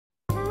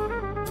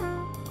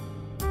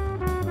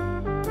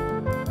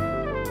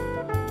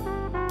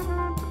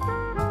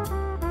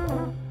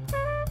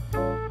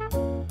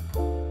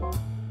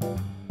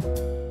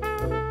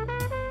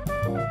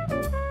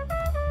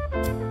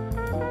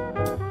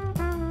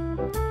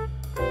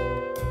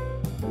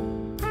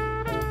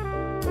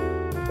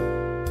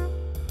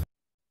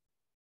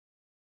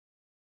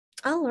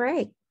All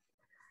right.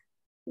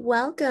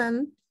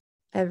 Welcome,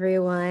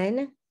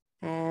 everyone.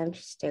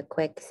 Just a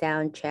quick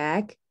sound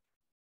check.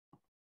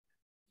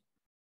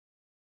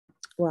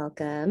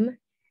 Welcome.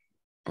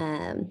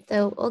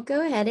 So we'll go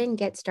ahead and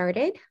get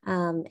started.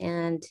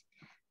 And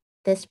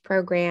this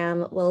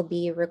program will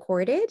be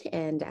recorded,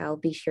 and I'll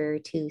be sure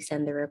to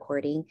send the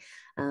recording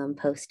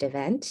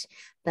post-event.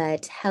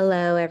 But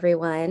hello,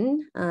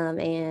 everyone,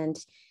 and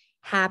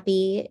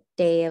happy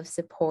Day of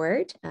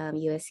SCupport.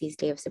 USC's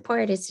Day of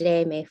SCupport is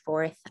today, May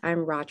 4th.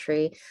 I'm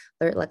Ratri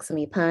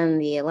Lakshmi-Pun,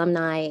 the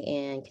Alumni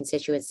and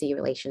Constituency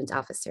Relations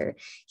Officer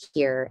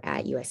here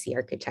at USC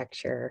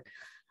Architecture.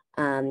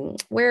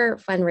 We're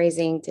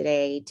fundraising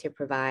today to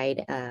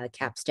provide a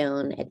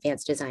capstone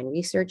advanced design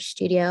research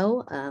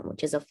studio,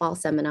 which is a fall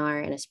seminar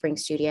and a spring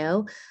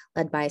studio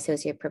led by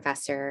Associate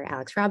Professor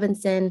Alex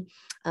Robinson,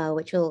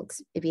 which will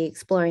be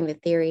exploring the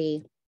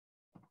theory,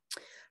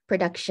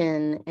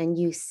 production, and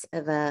use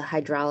of a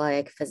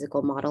hydraulic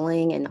physical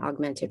modeling and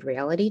augmented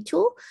reality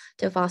tool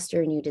to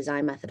foster new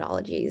design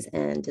methodologies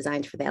and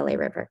designs for the LA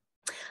River.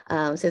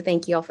 So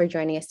thank you all for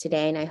joining us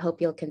today, and I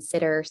hope you'll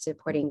consider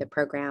supporting the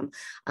program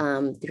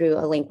through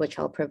a link which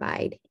I'll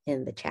provide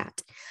in the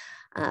chat.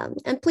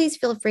 And please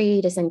feel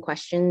free to send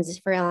questions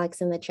for Alex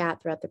in the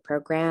chat throughout the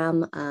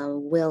program.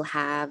 We'll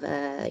have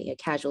a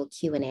casual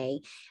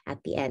Q&A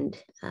at the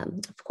end,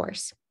 of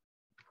course.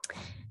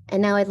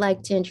 And now I'd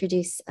like to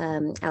introduce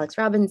Alex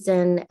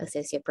Robinson,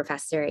 Associate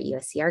Professor at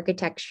USC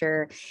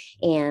Architecture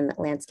and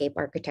Landscape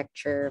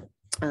Architecture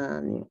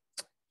and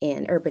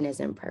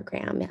Urbanism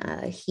program.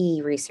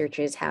 He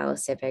researches how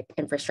civic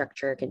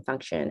infrastructure can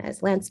function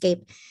as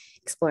landscape,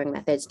 exploring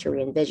methods to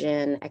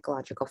re-envision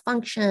ecological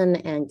function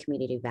and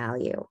community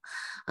value.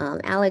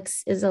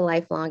 Alex is a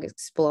lifelong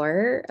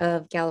explorer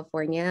of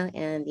California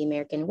and the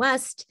American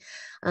West,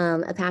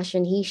 a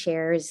passion he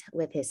shares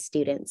with his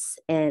students.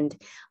 And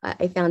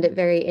I found it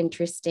very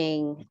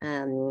interesting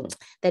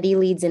that he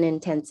leads an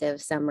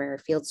intensive summer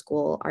field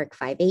school ARC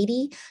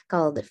 580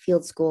 called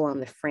Field School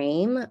on the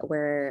Frame,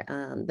 where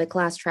the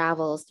class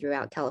travels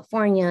throughout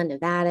California,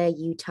 Nevada,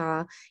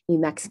 Utah, New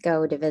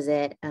Mexico to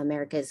visit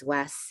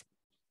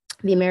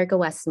the America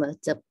West's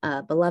most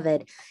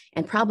beloved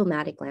and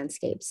problematic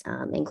landscapes,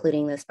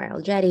 including the Spiral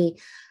Jetty,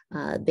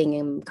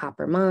 Bingham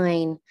Copper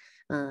Mine,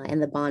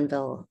 and the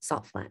Bonneville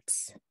Salt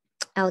Flats.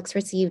 Alex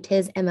received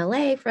his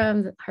MLA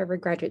from Harvard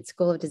Graduate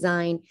School of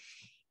Design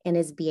and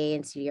his BA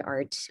in Studio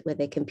Art with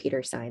a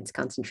computer science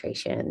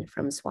concentration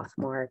from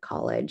Swarthmore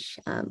College.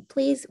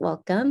 Please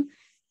welcome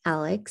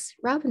Alex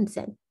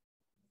Robinson.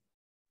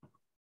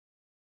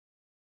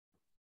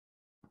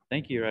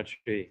 Thank you,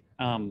 Ratri.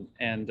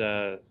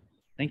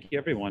 Thank you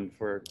everyone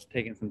for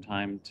taking some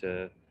time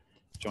to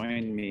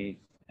join me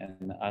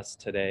and us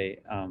today.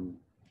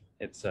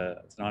 It's an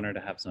honor to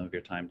have some of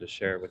your time to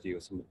share with you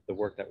some of the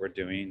work that we're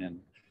doing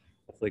and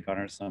hopefully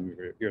garner some of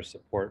your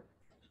support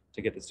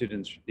to get the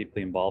students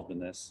deeply involved in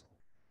this.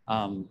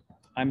 I'm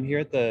here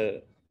at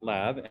the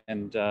lab,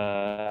 and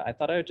I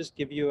thought I would just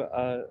give you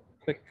a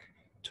quick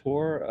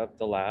tour of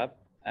the lab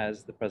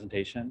as the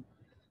presentation,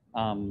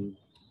 kind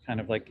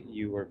of like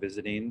you were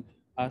visiting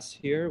us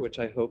here, which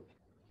I hope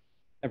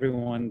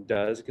everyone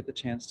does get the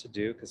chance to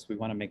do, because we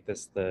want to make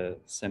this the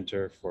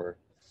center for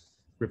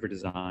river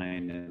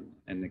design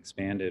and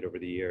expand it over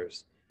the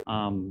years.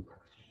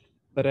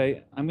 But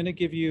I'm going to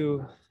give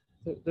you,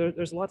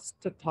 there's lots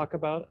to talk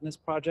about in this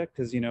project,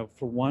 because, you know,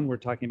 for one, we're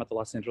talking about the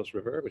Los Angeles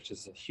River, which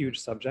is a huge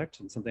subject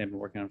and something I've been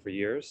working on for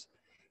years.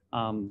 But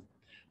I'm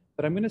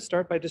going to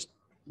start by just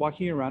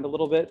walking you around a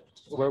little bit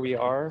where we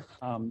are.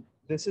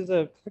 This is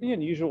a pretty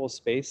unusual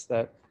space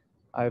that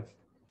I've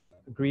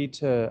agreed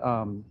to,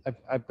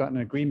 I've gotten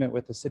an agreement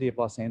with the city of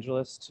Los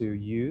Angeles to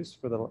use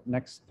for the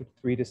next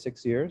 3 to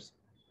 6 years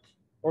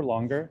or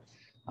longer.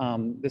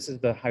 This is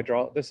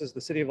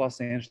the city of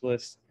Los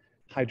Angeles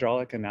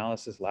Hydraulic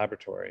Analysis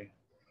Laboratory.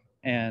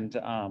 And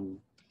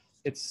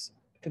it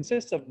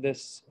consists of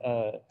this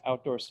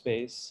outdoor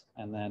space,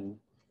 and then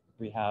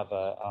we have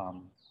a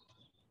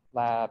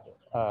lab,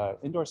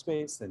 indoor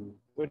space and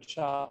wood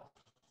shop.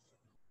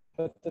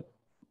 But the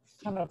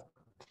kind of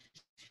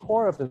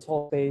core of this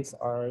whole space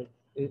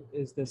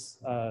is this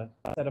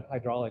set of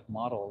hydraulic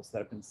models that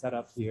have been set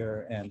up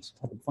here and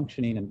have been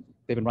functioning, and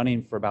they've been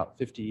running for about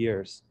 50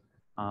 years.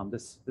 The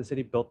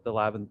city built the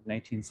lab in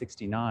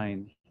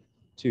 1969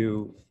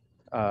 to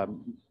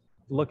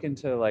look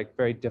into like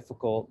very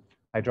difficult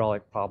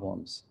hydraulic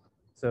problems.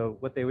 So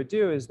what they would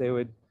do is they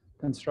would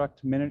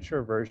construct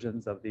miniature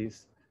versions of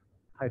these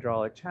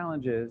hydraulic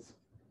challenges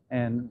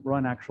and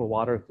run actual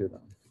water through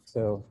them.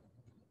 So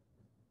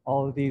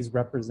all of these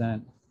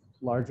represent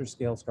larger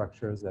scale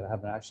structures that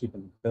have actually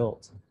been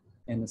built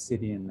in the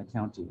city and the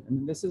county.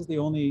 And this is the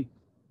only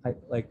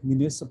like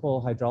municipal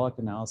hydraulic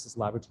analysis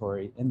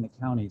laboratory in the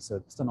county. So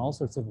it's done all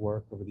sorts of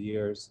work over the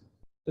years.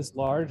 This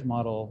large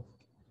model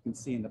you can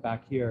see in the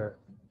back here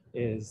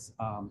is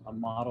a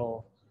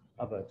model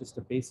of just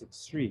a basic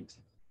street.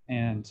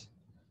 And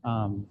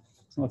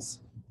so it's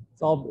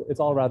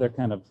all rather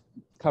kind of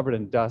covered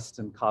in dust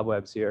and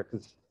cobwebs here,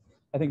 because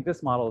I think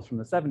this model is from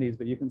the 70s,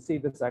 but you can see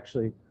this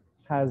actually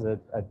has a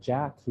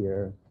jack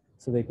here,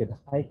 so they could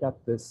hike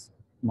up this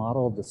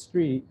model of the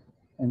street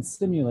and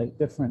simulate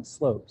different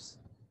slopes.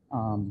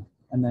 And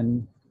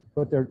then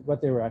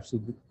what they were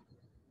actually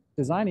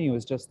designing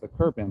was just the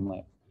curb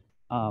inlet.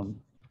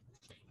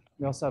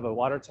 We also have a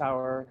water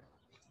tower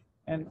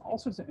and all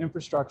sorts of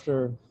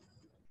infrastructure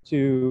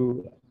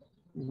to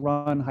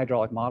run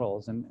hydraulic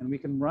models, and we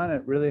can run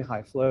at really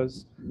high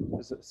flows.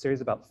 There's a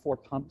series of about 4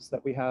 pumps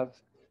that we have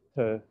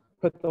to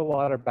put the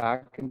water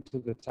back into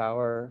the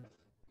tower.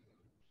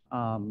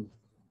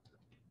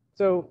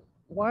 So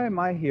why am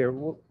I here?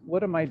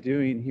 What am I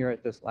doing here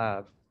at this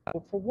lab?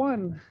 Well, for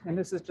one, and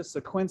this is just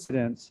a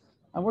coincidence,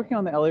 I'm working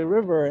on the LA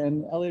River,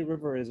 and the LA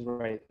River is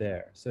right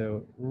there.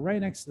 So we're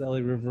right next to the LA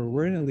River,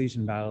 we're in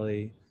Elysian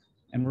Valley,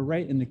 and we're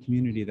right in the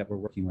community that we're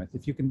working with.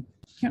 If you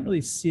can't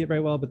really see it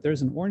very well, but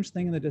there's an orange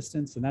thing in the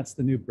distance, and that's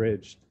the new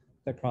bridge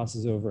that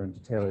crosses over into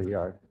Taylor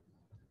Yard.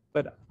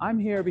 But I'm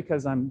here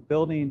because I'm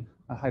building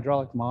a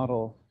hydraulic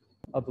model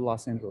of the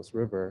Los Angeles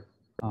River.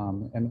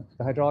 And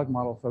the hydraulic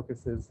model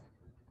focuses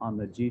on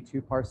the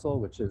G2 parcel,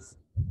 which is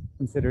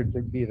considered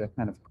to be the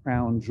kind of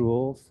crown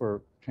jewel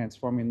for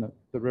transforming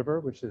the river,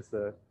 which is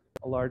a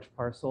large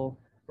parcel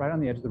right on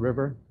the edge of the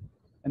river.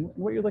 And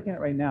what you're looking at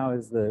right now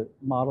is the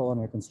model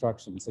under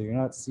construction. So you're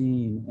not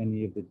seeing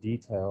any of the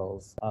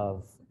details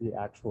of the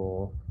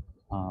actual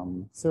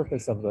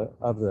surface of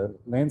the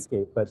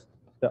landscape, but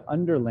the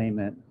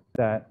underlayment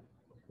that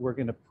we're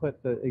going to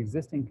put the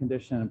existing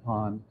condition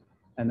upon,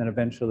 and then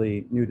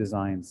eventually new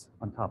designs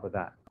on top of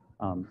that.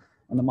 And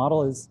the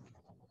model is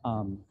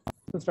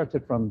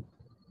constructed from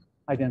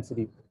high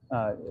density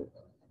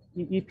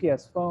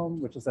EPS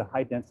foam, which is a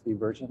high density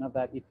version of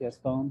that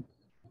EPS foam.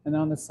 And then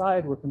on the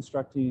side, we're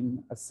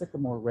constructing a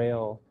sycamore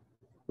rail,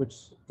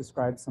 which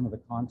describes some of the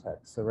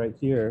context. So right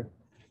here,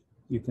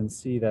 you can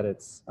see that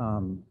it's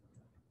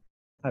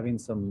having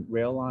some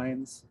rail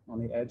lines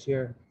on the edge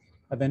here.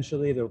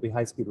 Eventually, there will be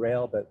high-speed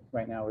rail, but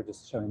right now we're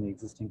just showing the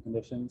existing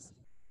conditions.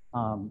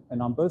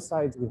 And on both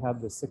sides, we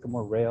have the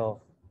sycamore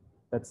rail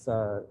that's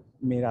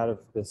made out of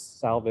this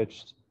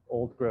salvaged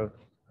old growth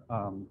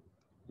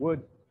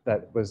wood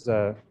that was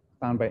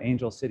found by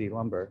Angel City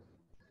Lumber.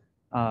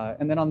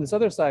 And then on this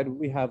other side,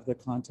 we have the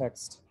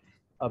context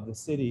of the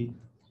city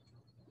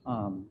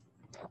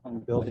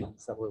and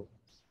buildings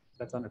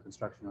that's under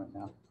construction right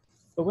now.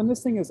 But when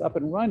this thing is up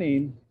and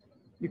running,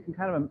 you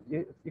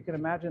can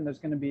imagine there's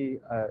going to be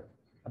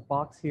a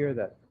box here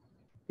that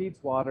feeds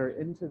water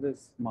into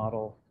this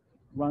model,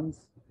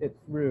 runs it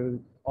through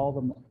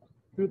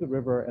the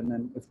river, and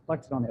then it's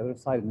collected on the other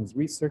side and is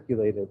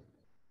recirculated.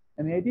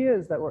 And the idea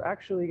is that we're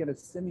actually going to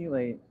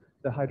simulate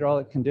the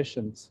hydraulic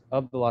conditions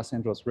of the Los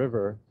Angeles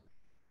River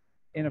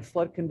in a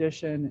flood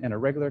condition and a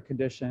regular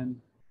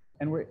condition,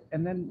 and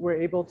then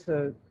we're able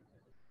to,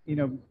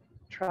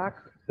 track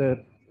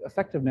the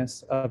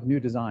effectiveness of new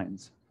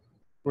designs.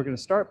 We're going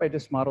to start by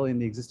just modeling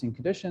the existing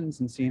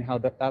conditions and seeing how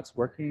that's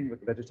working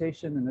with the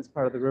vegetation in this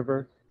part of the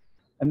river,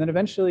 and then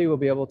eventually we'll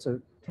be able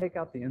to take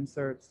out the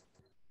inserts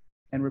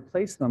and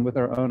replace them with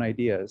our own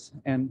ideas.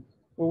 And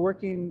we're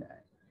working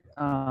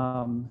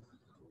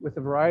with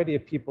a variety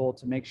of people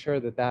to make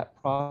sure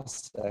that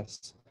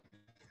process,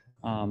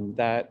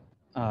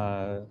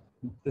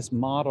 this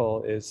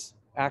model is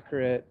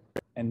accurate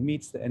and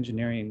meets the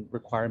engineering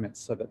requirements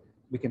so that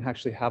we can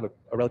actually have a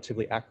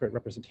relatively accurate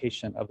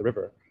representation of the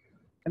river.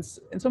 And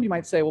some of you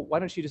might say, well, why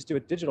don't you just do a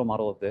digital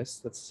model of this?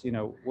 That's,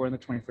 we're in the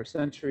 21st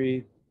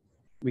century.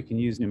 We can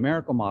use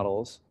numerical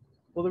models.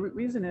 Well, the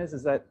reason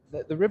is that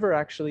the river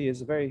actually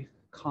is a very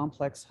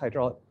complex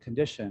hydraulic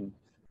condition.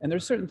 And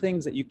there's certain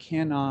things that you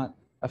cannot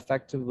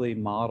effectively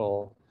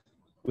model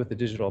with a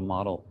digital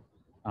model.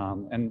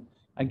 And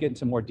I get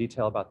into more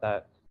detail about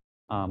that,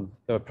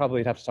 though I'd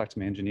probably have to talk to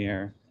my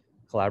engineer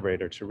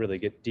collaborator to really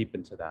get deep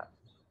into that.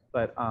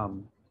 But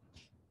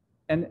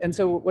and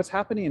so what's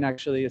happening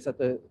actually is that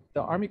the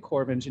Army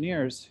Corps of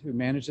Engineers, who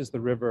manages the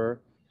river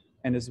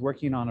and is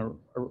working on a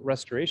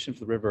restoration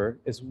for the river,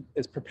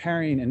 is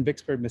preparing in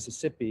Vicksburg,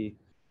 Mississippi,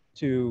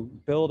 to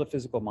build a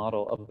physical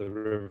model of the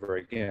river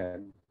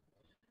again.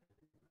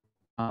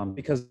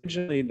 Because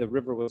originally the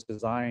river was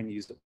designed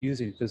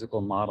using physical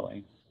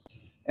modeling.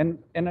 And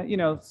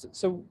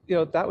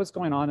that was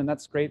going on, and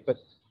that's great. But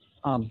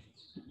from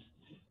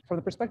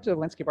the perspective of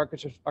landscape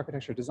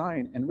architecture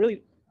design, and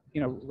really,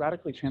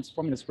 radically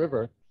transforming this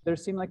river, there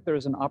seemed like there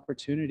was an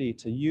opportunity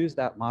to use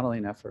that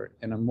modeling effort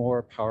in a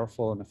more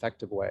powerful and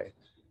effective way,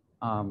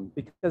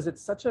 because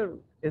it's such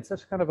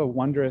kind of a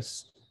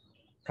wondrous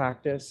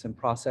practice and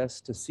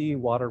process to see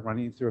water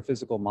running through a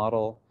physical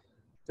model,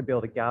 to be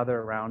able to gather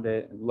around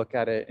it and look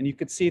at it. And you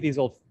could see these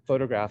old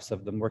photographs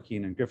of them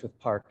working in Griffith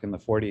Park in the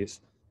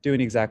 40s,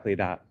 doing exactly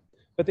that.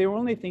 But they were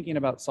only thinking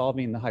about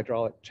solving the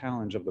hydraulic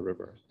challenge of the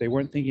river. They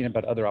weren't thinking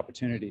about other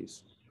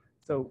opportunities.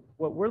 So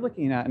what we're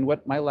looking at, and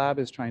what my lab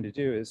is trying to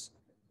do, is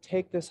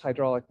take this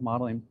hydraulic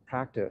modeling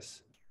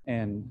practice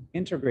and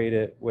integrate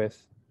it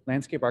with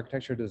landscape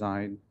architecture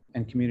design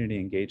and community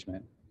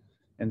engagement.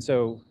 And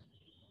so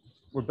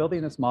we're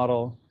building this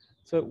model.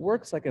 So it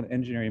works like an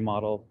engineering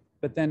model,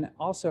 but then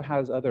also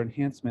has other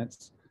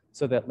enhancements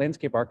so that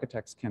landscape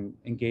architects can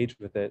engage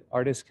with it,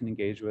 artists can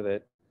engage with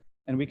it,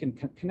 and we can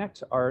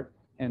connect art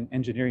and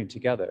engineering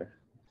together.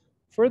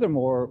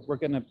 Furthermore,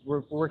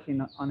 we're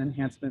working on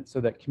enhancements so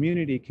that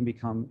community can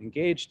become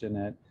engaged in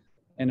it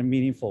in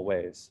meaningful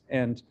ways.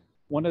 And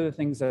one of the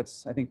things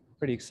that's, I think,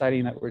 pretty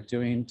exciting that we're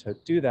doing to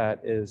do that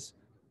is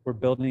we're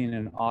building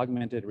an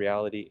augmented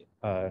reality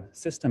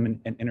system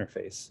and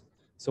interface.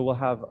 So we'll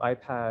have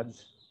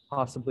iPads,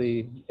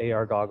 possibly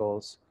AR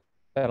goggles,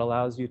 that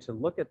allows you to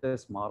look at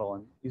this model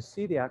and you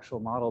see the actual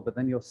model, but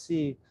then you'll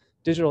see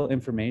digital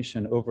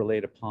information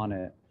overlaid upon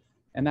it.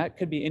 And that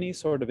could be any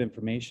sort of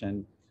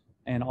information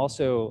and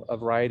also a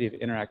variety of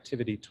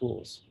interactivity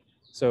tools.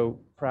 So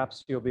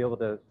perhaps you'll be able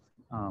to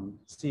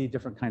see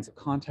different kinds of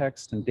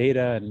context and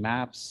data and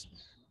maps,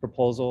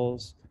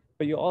 proposals,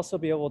 but you'll also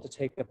be able to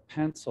take a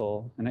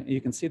pencil, and you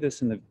can see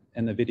this in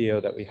the video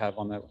that we have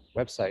on the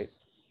website,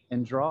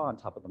 and draw on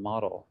top of the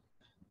model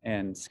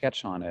and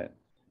sketch on it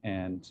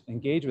and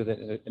engage with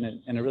it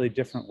in a really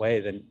different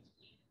way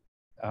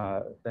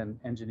than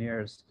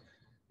engineers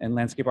and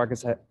landscape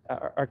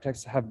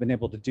architects have been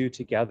able to do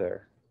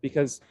together.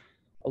 Because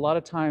a lot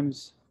of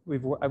times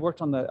I've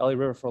worked on the LA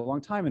River for a long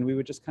time, and we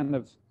would just kind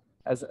of,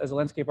 as a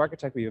landscape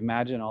architect, we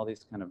imagine all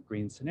these kind of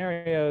green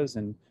scenarios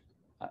and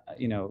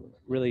you know,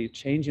 really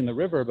changing the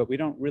river, but we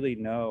don't really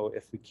know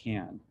if we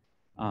can,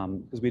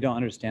 because we don't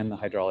understand the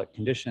hydraulic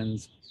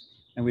conditions,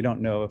 and we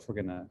don't know if we're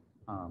gonna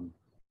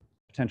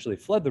potentially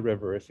flood the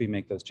river if we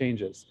make those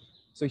changes.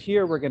 So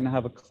here we're gonna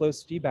have a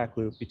close feedback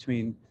loop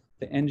between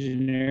the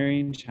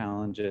engineering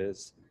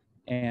challenges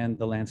and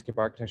the landscape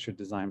architecture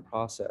design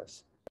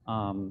process.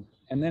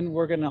 And then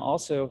we're gonna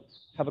also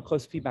have a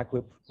close feedback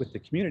loop with the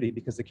community,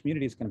 because the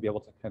community is gonna be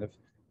able to kind of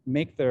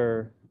make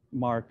their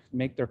mark,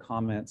 make their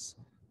comments,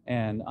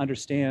 and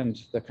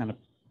understand the kind of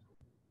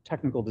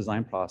technical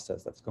design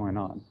process that's going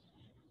on.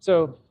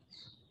 So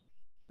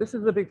this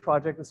is a big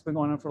project that's been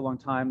going on for a long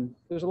time.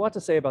 There's a lot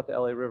to say about the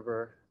LA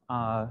River.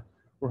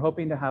 We're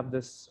hoping to have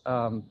this,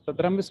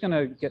 but I'm just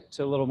gonna get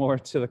to a little more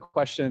to the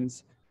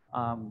questions.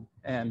 I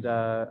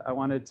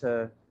wanted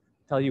to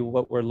tell you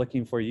what we're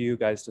looking for you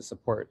guys to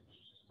support.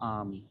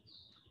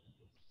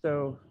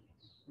 So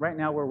right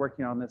now we're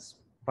working on this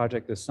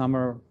project this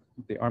summer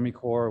with the Army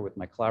Corps, with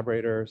my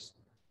collaborators.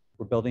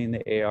 We're building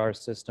the AR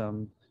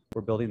system.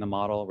 We're building the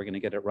model. We're gonna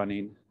get it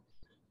running.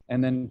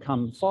 And then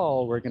come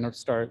fall, we're gonna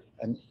start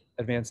an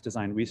advanced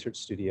design research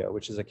studio,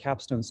 which is a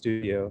capstone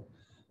studio.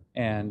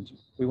 And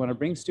we wanna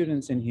bring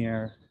students in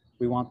here.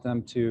 We want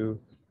them to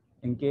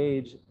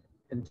engage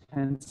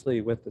intensely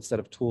with the set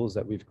of tools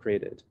that we've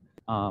created.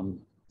 And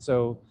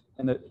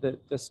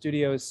the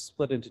studio is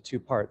split into two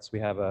parts. We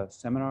have a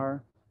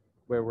seminar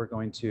where we're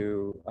going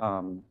to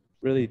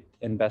really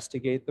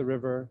investigate the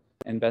river,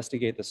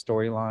 investigate the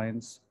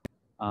storylines,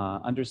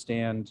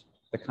 understand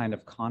the kind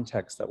of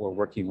context that we're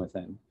working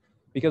within.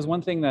 Because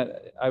one thing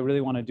that I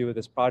really want to do with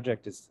this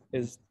project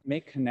is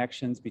make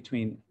connections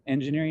between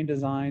engineering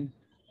design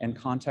and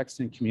context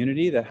and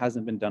community that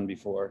hasn't been done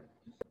before.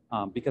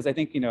 Because I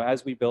think, you know,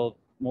 as we build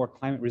more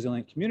climate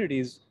resilient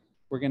communities,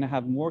 we're going to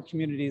have more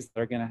communities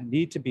that are going to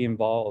need to be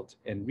involved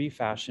in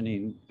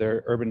refashioning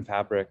their urban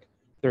fabric,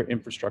 their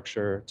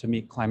infrastructure to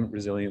meet climate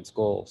resilience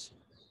goals.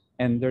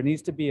 And there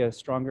needs to be a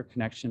stronger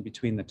connection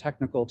between the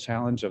technical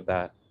challenge of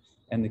that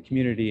and the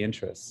community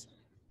interests.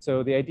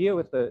 So the idea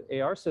with the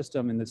AR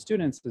system and the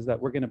students is that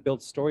we're going to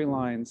build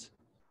storylines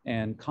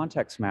and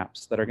context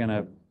maps that are going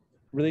to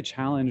really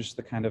challenge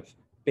the kind of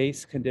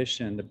base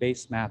condition, the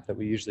base map that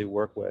we usually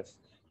work with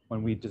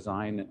when we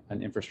design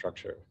an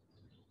infrastructure.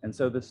 And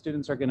so the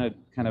students are going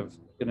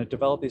to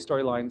develop these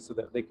storylines so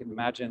that they can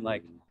imagine,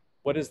 like,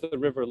 what does the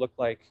river look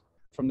like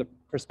from the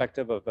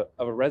perspective of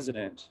a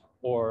resident,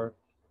 or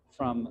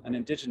from an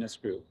indigenous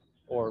group,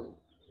 or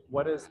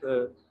what does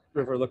the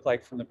river look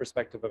like from the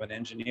perspective of an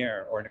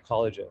engineer or an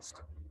ecologist?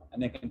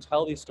 And they can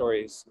tell these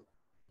stories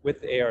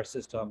with the AR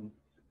system,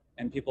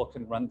 and people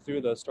can run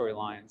through those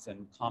storylines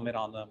and comment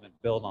on them and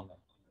build on them.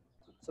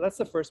 So that's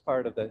the first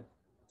part of the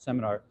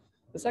seminar.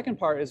 The second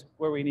part is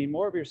where we need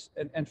more of your,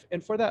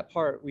 and for that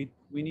part, we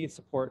need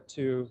support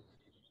to,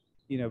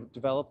 you know,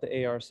 develop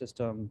the AR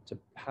system, to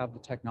have the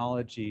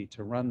technology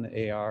to run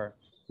the AR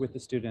with the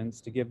students,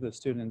 to give the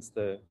students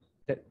the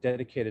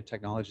dedicated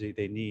technology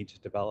they need to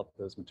develop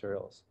those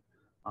materials,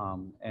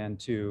 and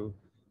to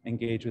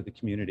engage with the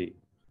community.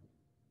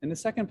 In the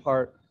second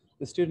part,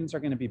 the students are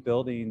going to be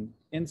building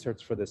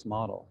inserts for this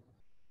model.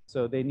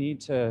 So they need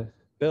to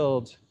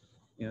build,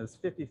 you know, it's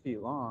 50 feet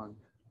long.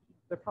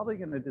 They're probably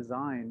going to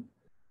design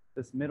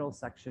this middle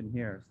section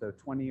here, so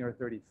 20 or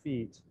 30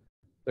 feet.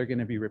 They're going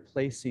to be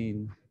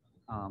replacing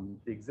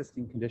the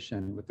existing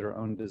condition with their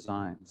own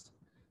designs.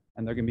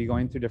 And they're going to be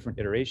going through different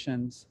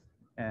iterations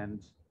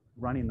and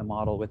running the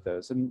model with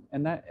those. And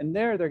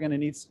there they're going to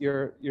need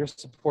your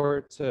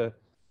support to,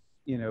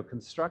 you know,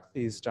 construct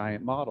these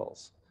giant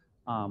models.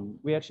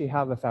 We actually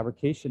have a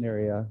fabrication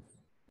area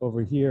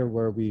over here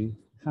where we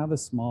have a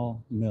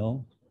small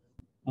mill,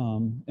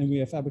 and we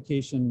have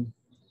fabrication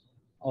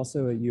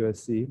also at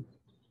USC.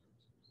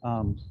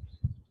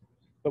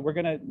 But we're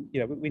gonna,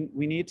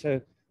 we need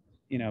to,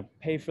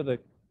 pay for the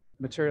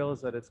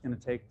materials that it's gonna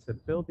take to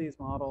build these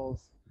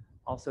models,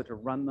 also to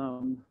run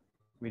them.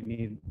 We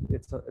need,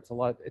 it's a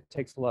lot, it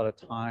takes a lot of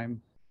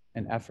time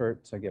and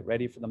effort to get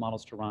ready for the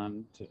models to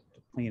run, to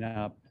clean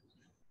up,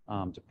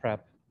 to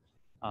prep.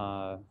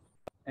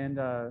 And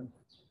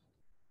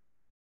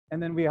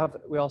then we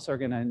also are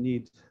gonna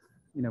need,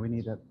 we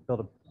need to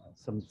build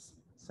some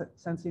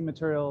sensing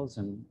materials,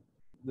 and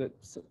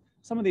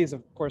some of these,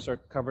 of course, are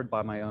covered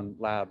by my own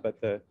lab, but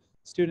the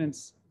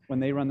students, when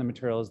they run the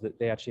materials, that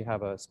they actually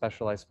have a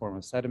specialized form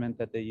of sediment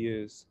that they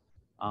use.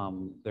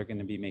 They're going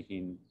to be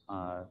making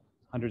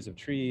hundreds of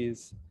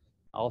trees,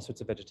 all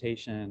sorts of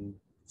vegetation.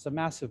 It's a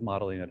massive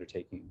modeling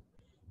undertaking.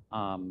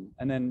 And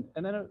then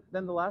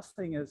the last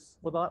thing is,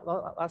 well,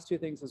 the last two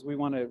things is we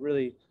want to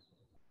really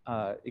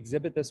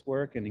exhibit this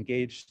work and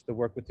engage the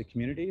work with the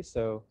community.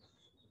 So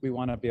we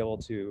want to be able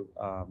to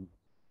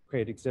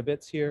create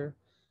exhibits here,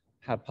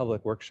 have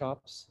public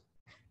workshops,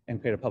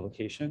 and create a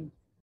publication.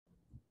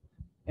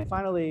 And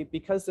finally,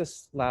 because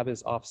this lab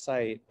is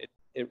off-site,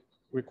 it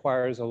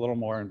requires a little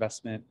more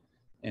investment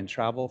in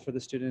travel for the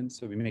students.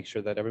 So we make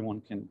sure that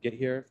everyone can get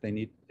here if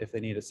they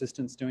need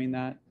assistance doing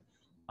that,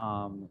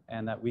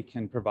 and that we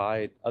can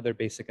provide other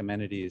basic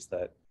amenities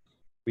that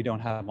we don't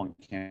have on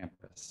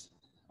campus.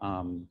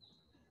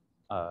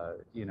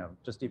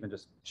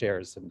 Just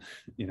chairs and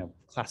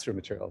classroom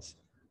materials.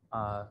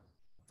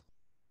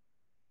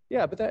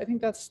 Yeah, but I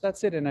think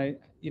that's it. And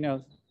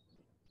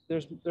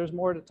there's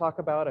more to talk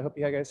about. I hope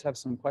you guys have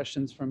some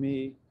questions for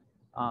me.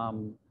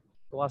 The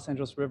Los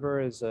Angeles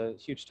River is a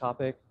huge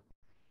topic.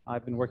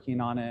 I've been working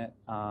on it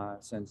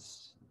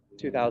since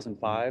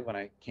 2005 when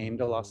I came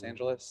to Los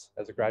Angeles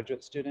as a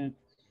graduate student.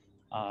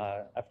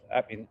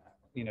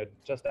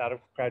 Just out of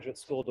graduate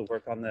school to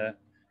work on the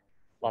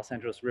Los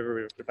Angeles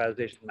River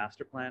Revitalization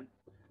Master Plan.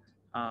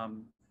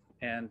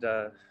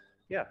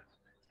 Yeah,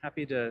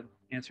 happy to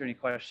answer any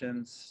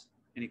questions,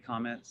 any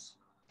comments,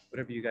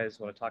 whatever you guys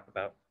want to talk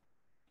about.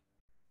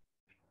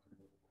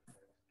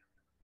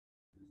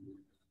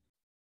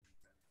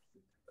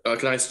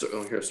 Can I start?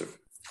 Oh, here, sir.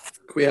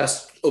 Can we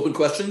ask open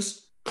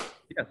questions?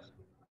 Yes.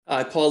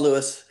 Hi, Paul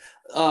Lewis.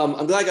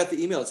 I'm glad I got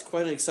the email. It's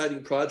quite an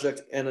exciting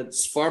project, and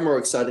it's far more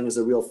exciting as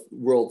a real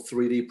world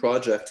 3D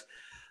project.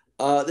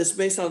 This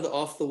may sound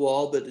off the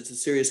wall, but it's a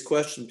serious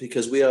question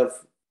because we're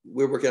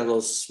working on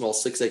a small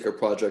 6-acre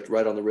project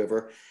right on the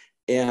river.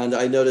 And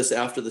I noticed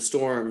after the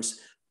storms,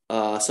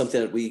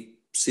 something that we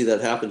see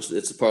that happens,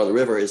 it's a part of the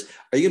river, is,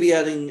 are you gonna be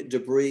adding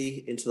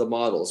debris into the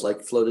models,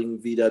 like floating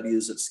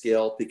VWs at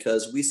scale?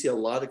 Because we see a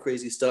lot of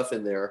crazy stuff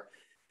in there.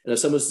 And if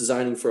someone's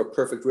designing for a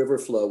perfect river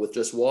flow with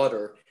just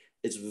water,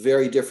 it's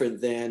very different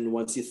than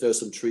once you throw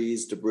some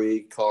trees,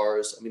 debris,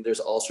 cars. I mean,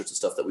 there's all sorts of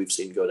stuff that we've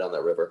seen go down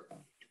that river.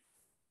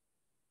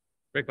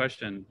 Great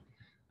question.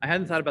 I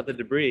hadn't thought about the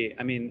debris.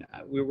 I mean,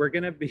 we're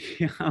going to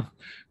be,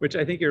 which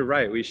I think you're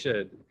right, we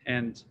should.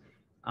 And,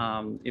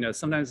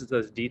 sometimes it's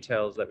those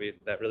details that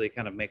really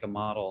kind of make a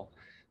model.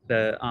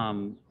 But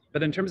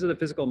in terms of the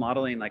physical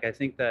modeling, like, I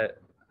think that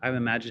I'm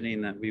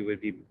imagining that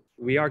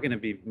we are going to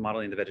be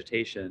modeling the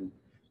vegetation,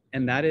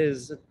 and that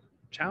is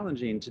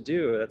challenging to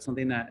do. That's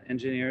something that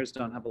engineers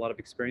don't have a lot of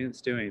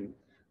experience doing.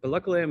 But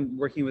luckily, I'm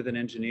working with an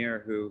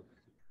engineer who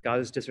got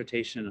his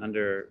dissertation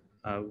under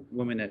a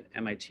woman at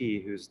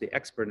MIT who's the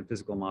expert in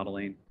physical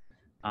modeling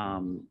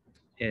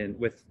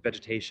with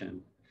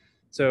vegetation.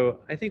 So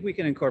I think we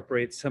can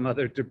incorporate some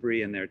other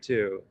debris in there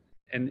too.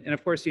 And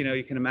of course,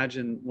 you can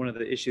imagine one of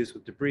the issues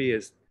with debris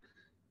is,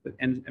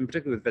 and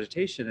particularly with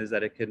vegetation, is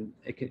that it can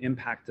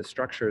impact the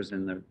structures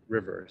in the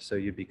river. So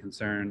you'd be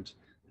concerned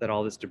that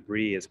all this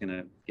debris is going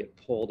to get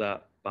pulled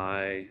up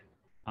by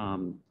a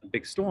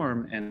big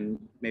storm and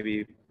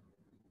maybe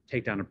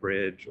take down a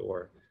bridge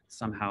or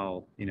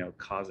somehow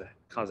cause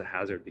a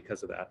hazard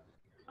because of that.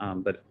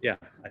 But yeah,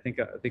 I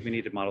think we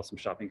need to model some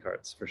shopping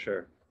carts for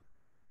sure.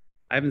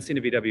 I haven't seen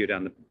a VW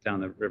down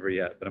the river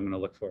yet, but I'm going to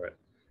look for it.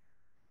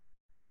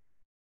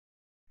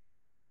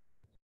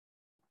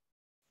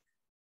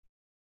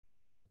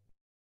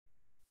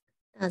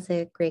 That's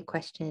a great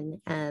question.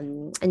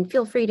 And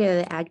feel free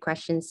to add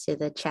questions to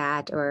the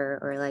chat,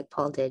 or like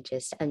Paul did,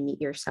 just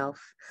unmute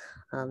yourself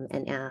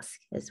and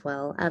ask as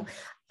well.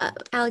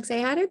 Alex, I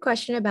had a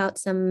question about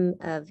some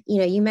of,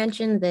 you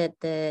mentioned that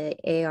the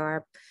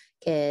AR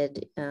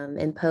could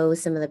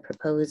impose some of the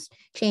proposed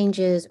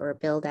changes or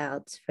build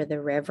outs for the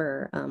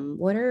river.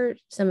 What are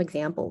some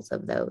examples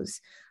of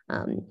those,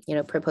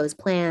 proposed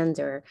plans?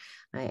 Or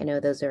I know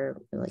those are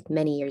like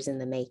many years in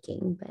the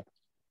making, but.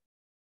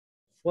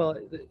 Well,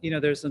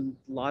 there's a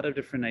lot of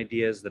different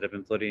ideas that have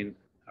been floating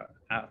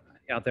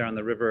out there on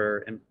the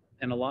river,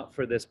 and a lot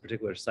for this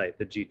particular site,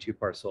 the G2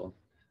 parcel.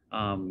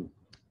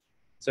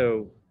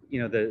 So,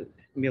 the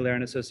Miller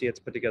and Associates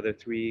put together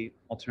 3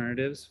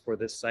 alternatives for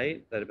this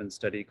site that have been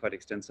studied quite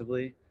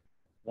extensively.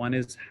 One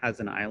has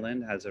an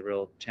island, has a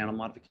real channel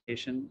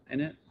modification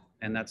in it,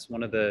 and that's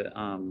one of the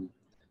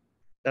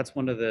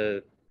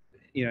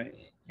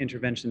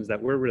interventions that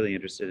we're really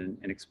interested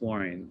in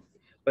exploring.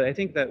 but I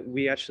think that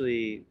we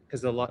actually,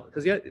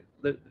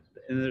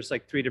 and there's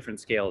like 3 different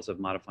scales of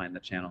modifying the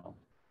channel.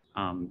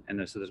 And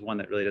there's one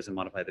that really doesn't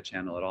modify the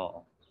channel at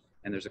all.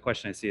 And there's a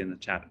question I see in the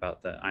chat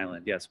about the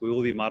island. Yes, we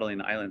will be modeling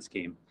the island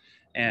scheme.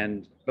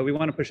 But we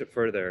want to push it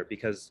further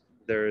because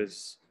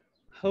there's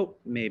hope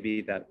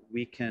maybe that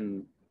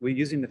we're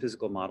using the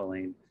physical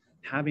modeling,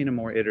 having a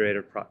more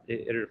iterative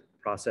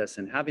process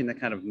and having the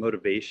kind of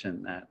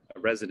motivation that a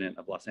resident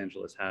of Los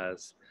Angeles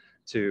has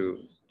to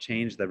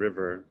change the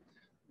river,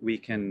 we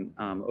can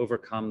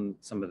overcome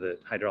some of the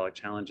hydraulic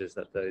challenges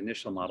that the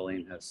initial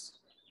modeling has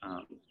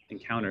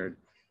encountered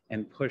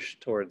and push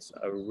towards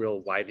a real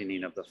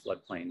widening of the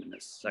floodplain in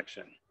this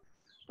section.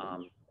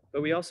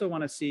 But we also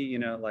want to see, you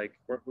know, like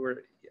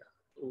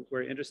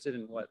we're interested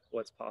in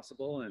what's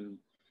possible, and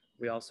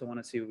we also want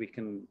to see if we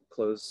can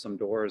close some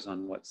doors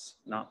on what's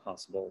not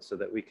possible, so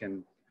that we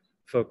can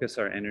focus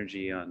our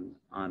energy and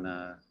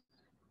our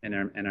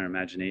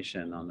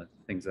imagination on the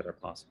things that are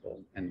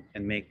possible, and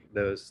make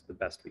those the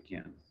best we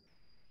can.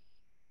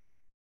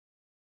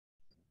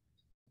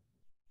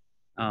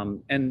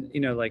 And you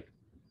know, like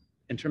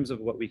in terms of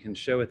what we can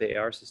show with the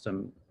AR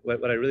system,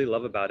 what I really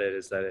love about it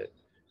is that it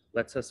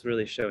lets us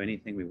really show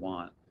anything we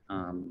want,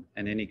 and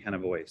any kind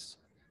of voice.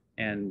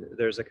 And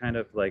there's a kind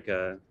of like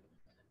a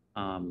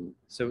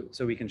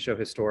so we can show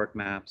historic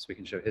maps, we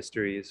can show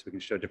histories, we can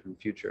show different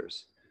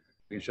futures,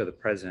 we can show the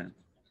present.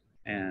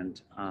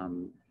 And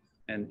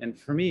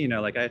for me, you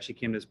know, like I actually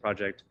came to this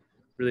project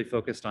really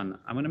focused on,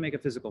 I want to make a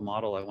physical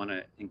model. I want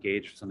to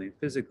engage with something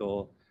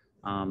physical.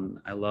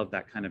 I love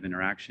that kind of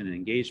interaction and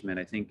engagement.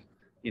 I think,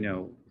 you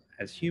know,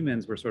 as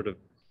humans, we're sort of,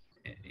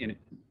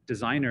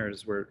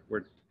 designers, we're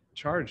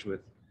charged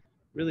with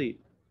really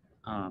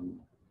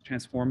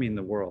transforming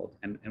the world.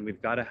 And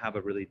we've got to have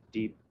a really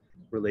deep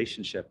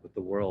relationship with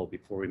the world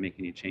before we make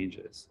any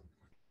changes.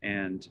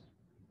 And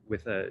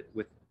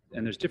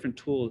and there's different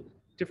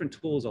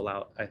tools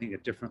allow, I think, a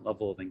different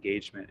level of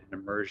engagement and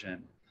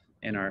immersion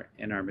in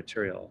our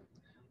material.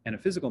 And a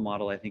physical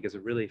model, I think, is a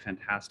really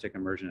fantastic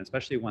immersion,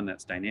 especially one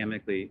that's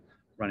dynamically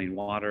running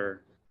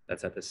water,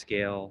 that's at the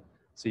scale.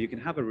 So you can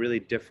have a really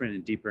different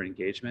and deeper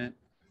engagement.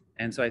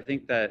 And so I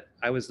think that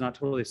I was not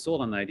totally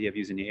sold on the idea of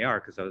using AR,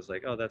 because I was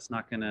like, oh, that's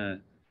gonna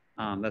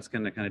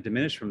kind of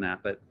diminish from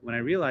that. But when I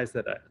realized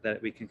that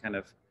we can kind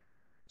of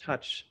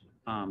touch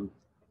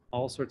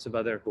all sorts of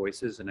other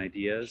voices and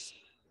ideas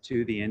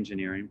to the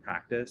engineering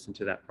practice and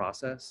to that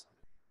process,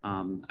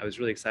 I was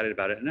really excited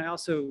about it. And I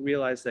also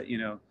realized that, you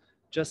know,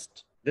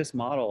 just this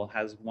model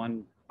has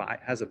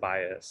a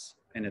bias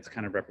in its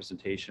kind of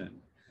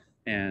representation.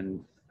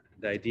 And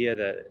the idea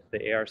that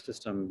the AR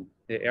system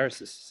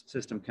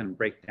can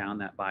break down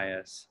that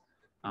bias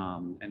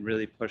and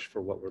really push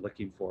for what we're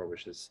looking for,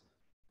 which is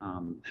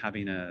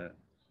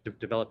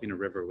developing a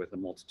river with a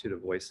multitude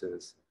of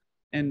voices,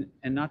 and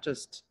not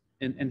just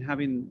and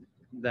having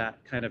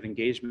that kind of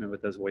engagement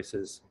with those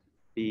voices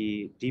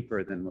be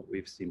deeper than what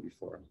we've seen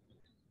before.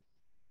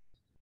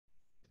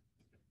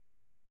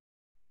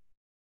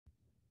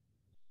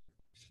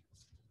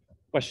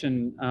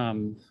 Question,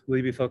 will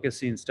you be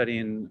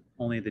studying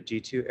only the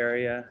G2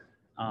 area,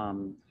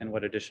 and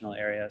what additional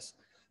areas?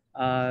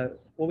 Well,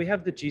 we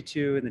have the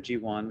G2 and the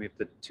G1, we have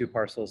the 2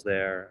 parcels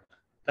there.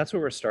 That's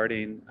where we're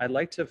starting. I'd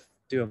like to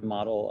do a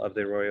model of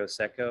the Arroyo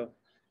Seco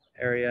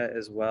area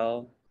as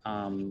well.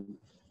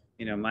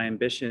 You know, my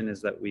ambition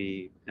is that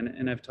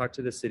and I've talked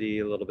to the city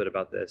a little bit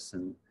about this,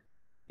 and,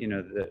 you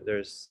know,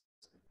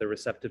 they're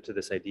receptive to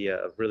this idea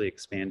of really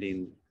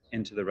expanding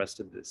into the rest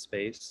of the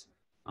space.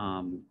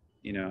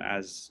 You know,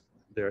 as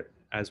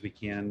we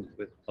can,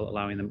 with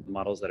allowing the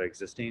models that are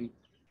existing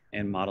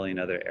and modeling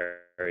other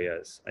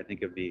areas. I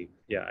think it'd be,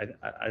 yeah,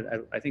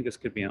 I think this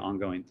could be an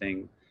ongoing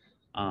thing.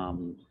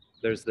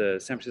 There's the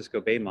San Francisco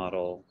Bay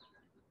model,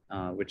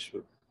 which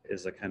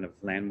is a kind of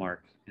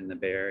landmark in the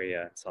Bay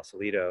Area,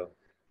 Sausalito.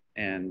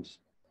 And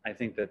I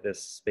think that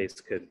this space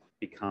could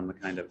become a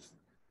kind of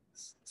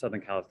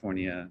Southern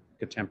California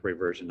contemporary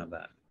version of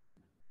that.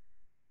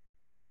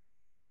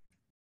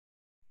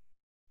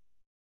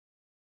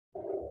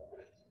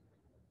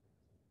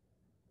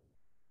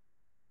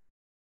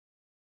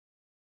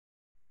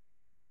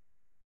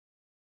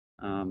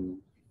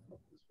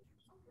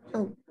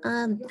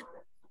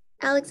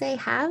 Alex,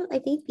 I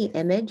think the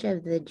image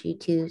of the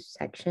G2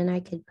 section I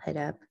could put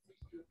up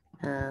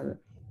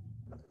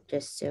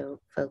just so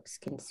folks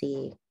can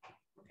see,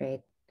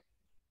 right?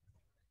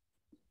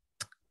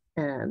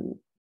 And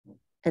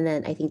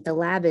then I think the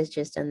lab is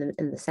just in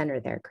the center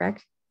there,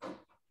 correct?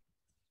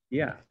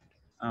 Yeah,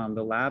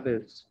 the lab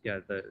is,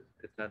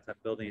 that's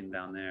that building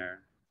down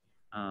there.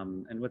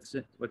 And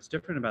what's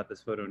different about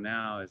this photo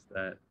now is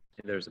that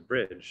there's a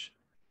bridge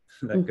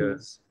that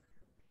goes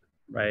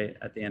right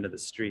at the end of the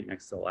street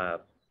next to the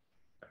lab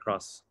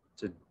across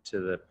to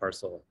the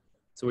parcel.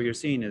 So what you're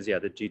seeing is, the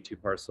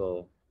G2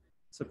 parcel.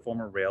 It's a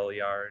former rail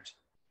yard.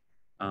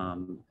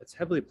 It's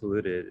heavily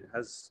polluted. It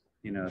has,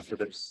 you know, so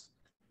there's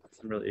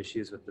some real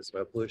issues with the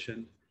soil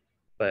pollution.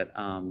 But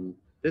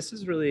this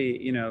is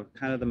really, you know,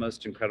 kind of the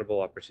most incredible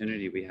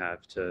opportunity we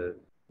have to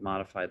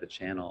modify the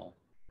channel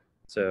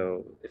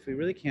So if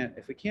we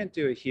can't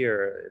do it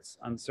here, it's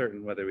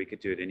uncertain whether we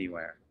could do it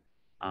anywhere.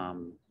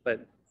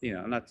 But you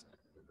know, I'm not.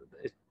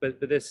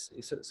 But this,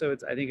 so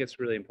it's, I think it's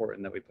really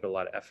important that we put a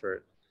lot of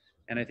effort,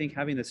 and I think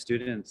having the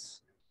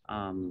students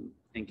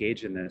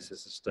engage in this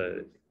is just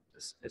a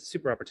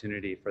super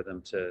opportunity for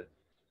them to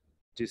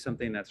do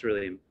something that's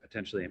really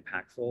potentially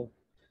impactful.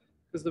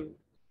 Because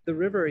the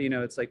river, you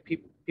know, it's like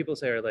people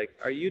say, are like,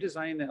 are you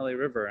designing the LA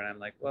River? And I'm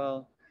like,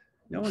 well,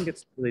 no one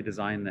gets to really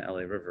design the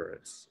LA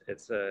River.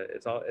 It's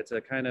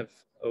a kind of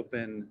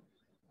open.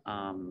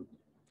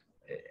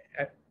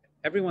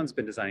 Everyone's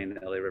been designing the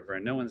LA River,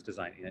 and no one's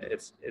designing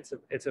it.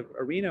 It's an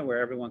arena where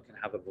everyone can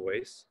have a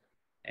voice,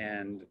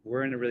 and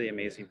we're in a really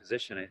amazing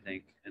position, I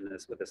think, in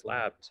this with this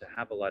lab to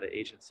have a lot of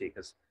agency,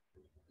 because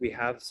we've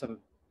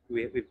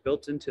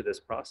built into this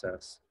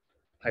process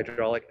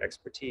hydraulic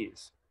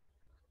expertise,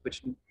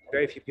 which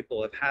very few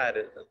people have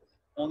had,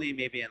 only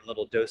maybe in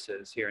little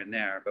doses here and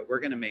there. But we're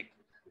going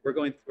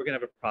to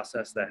have a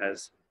process that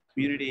has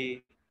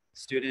community,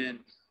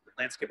 student,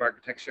 landscape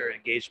architecture,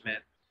 engagement,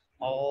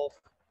 all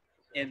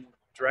in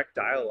direct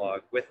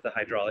dialogue with the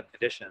hydraulic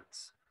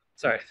conditions.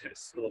 Sorry,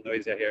 there's a little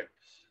noisy out here.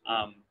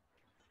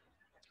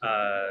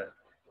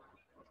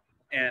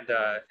 And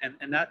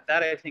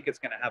that I think is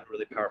going to have a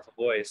really powerful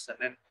voice.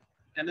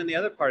 And then the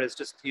other part is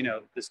just, you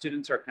know, the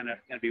students are kind of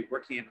going to be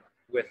working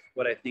with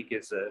what I think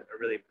is a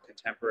really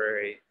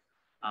contemporary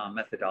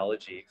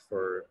methodology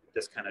for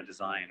this kind of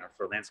design, or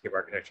for landscape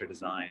architecture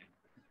design,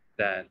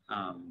 that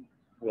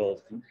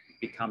will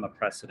become a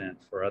precedent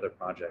for other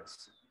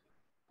projects.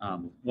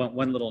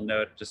 One little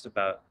note just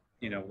about,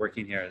 you know,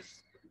 working here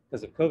is,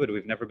 because of COVID,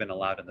 we've never been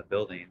allowed in the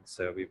building.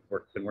 So we've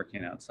been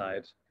working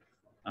outside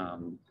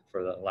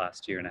for the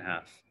last year and a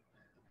half,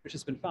 which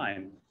has been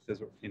fine,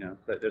 because, you know,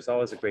 but there's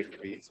always a great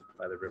breeze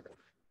by the river.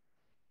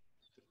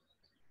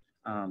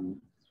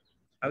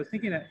 I was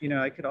thinking that, you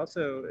know, I could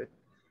also,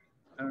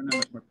 I don't know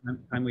how much more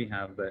time we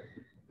have, but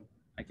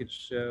I could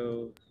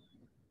show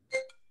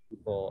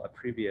people a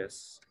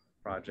previous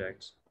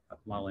project, a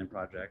modeling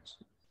project.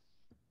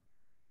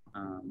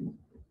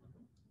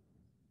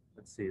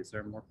 Let's see, is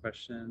there more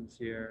questions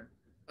here?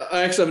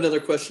 I actually have another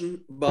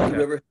question about the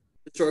river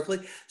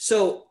historically.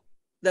 So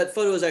that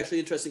photo is actually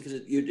interesting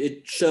because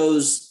it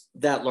shows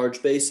that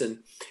large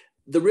basin.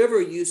 The river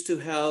used to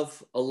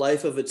have a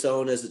life of its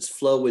own as its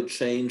flow would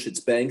change its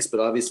banks, but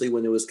obviously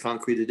when it was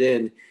concreted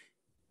in,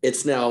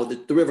 it's now,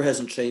 the river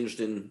hasn't changed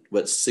in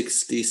what,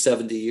 60,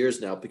 70 years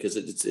now, because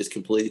it's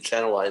completely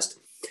channelized.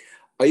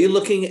 Are you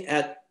looking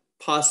at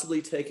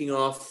possibly taking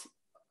off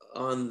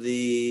on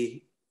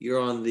you're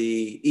on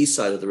the east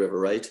side of the river,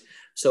 right?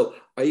 So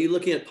are you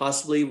looking at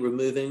possibly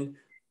removing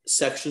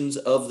sections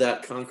of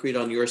that concrete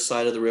on your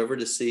side of the river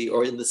to see,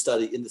 or in the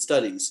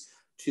studies,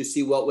 to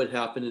see what would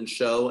happen and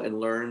show and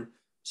learn,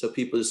 so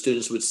the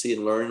students would see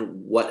and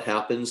learn what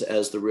happens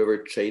as the river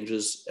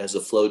changes, as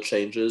the flow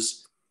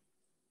changes?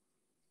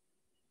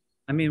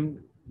 I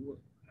mean,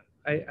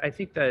 I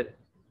think that,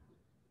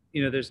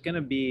 you know, there's going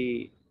to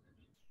be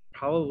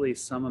probably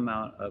some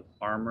amount of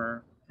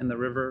armor in the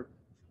river,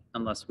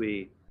 unless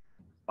we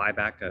buy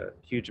back a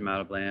huge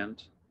amount of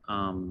land.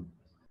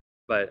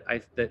 But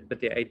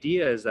the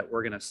idea is that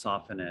we're going to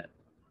soften it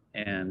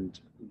and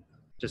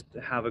just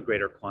have a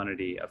greater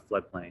quantity of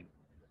floodplain.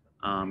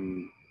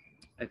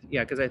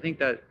 Yeah, because I think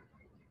that,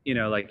 you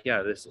know, like,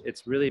 yeah,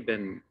 it's really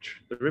been,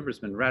 the river's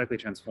been radically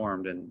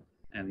transformed, and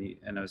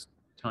I was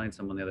telling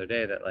someone the other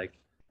day that, like,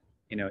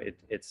 you know,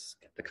 it's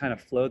the kind of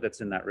flow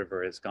that's in that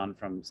river has gone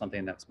from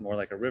something that's more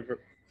like a river,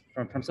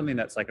 from something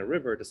that's like a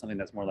river to something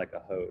that's more like a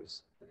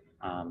hose,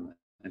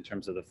 in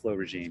terms of the flow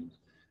regime,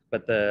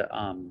 but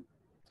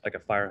like a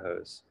fire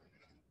hose.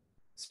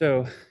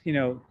 So, you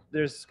know,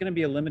 there's going to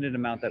be a limited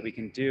amount that we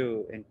can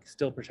do and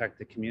still protect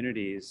the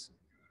communities.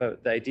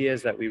 But the idea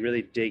is that we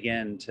really dig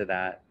into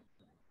that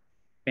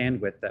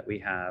bandwidth that we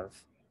have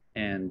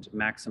and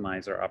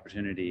maximize our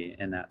opportunity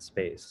in that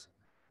space.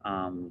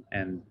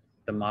 And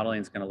the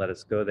modeling is going to let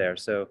us go there.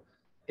 So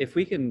if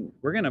we can,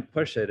 we're going to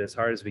push it as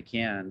hard as we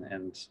can.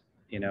 And,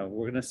 you know,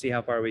 we're going to see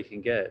how far we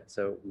can get.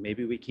 So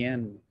maybe we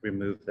can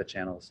remove the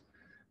channels.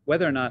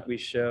 Whether or not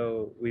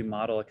we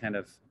model a kind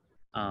of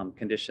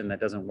condition that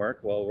doesn't work,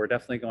 well, we're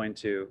definitely going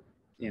to,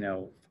 you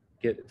know,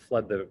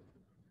 flood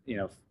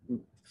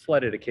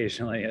it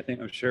occasionally.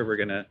 I'm sure we're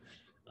going to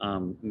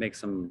make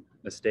some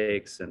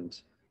mistakes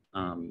and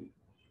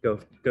go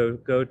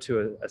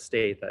to a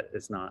state that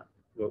is not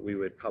what we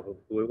would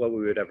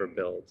ever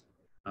build,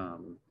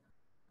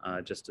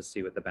 just to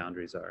see what the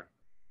boundaries are.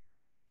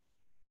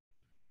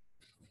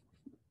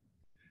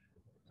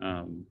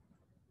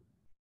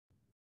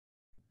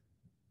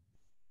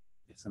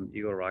 Some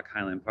Eagle Rock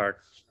Highland Park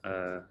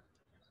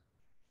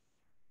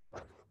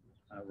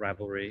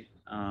rivalry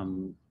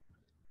in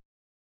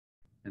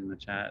the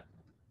chat.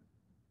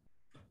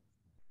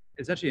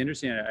 It's actually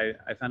interesting.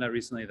 I found out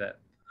recently that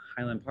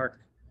Highland Park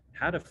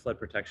had a flood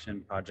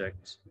protection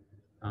project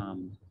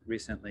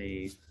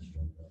recently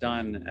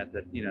done at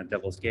the, you know,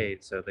 Devil's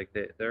Gate. So like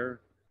they're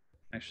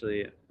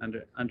actually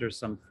under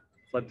some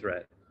flood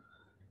threat.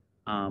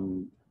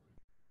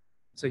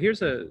 So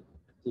here's a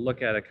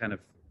look at a kind of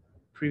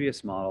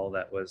previous model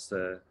that was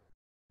the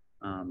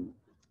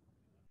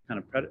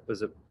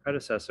was a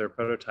predecessor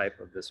prototype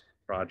of this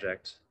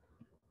project,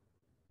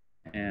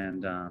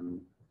 and the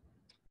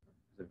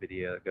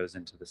video that goes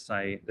into the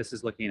site. This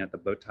is looking at the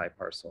bow tie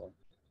parcel.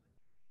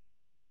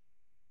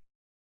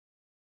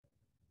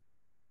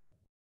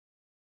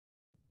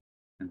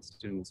 And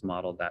students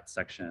modeled that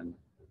section.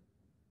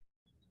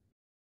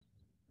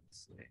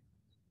 Let's see.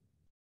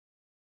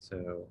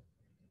 So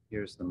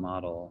here's the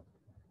model.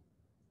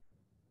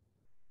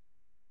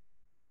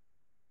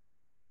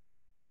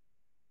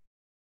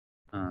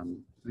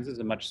 This is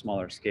a much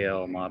smaller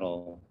scale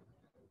model.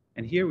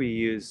 And here we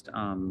used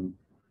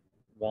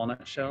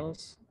walnut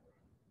shells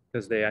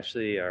because they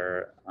actually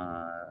are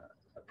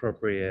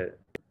appropriate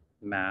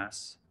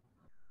mass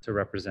to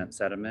represent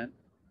sediment.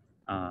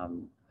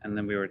 And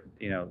then we were,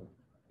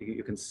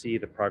 you can see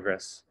the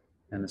progress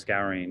in the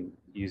scouring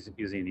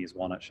using these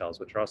walnut shells,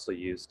 which are also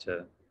used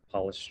to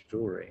polish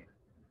jewelry.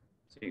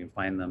 So you can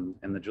find them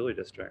in the jewelry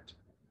district.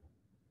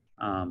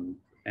 And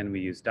we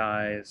use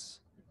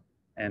dyes,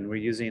 and we're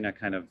using a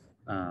kind of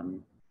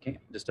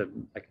just a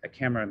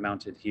camera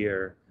mounted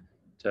here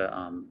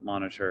to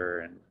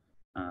monitor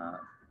and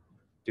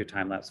do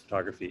time-lapse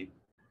photography.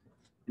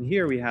 And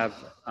here we have,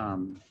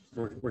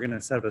 we're going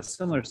to set up a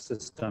similar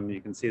system.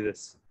 You can see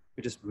this,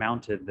 we just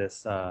mounted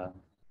this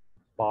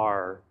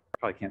bar,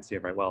 probably can't see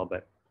it very well,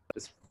 but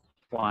this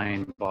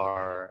flying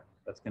bar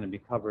that's going to be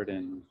covered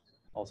in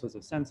all sorts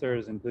of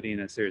sensors, including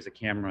a series of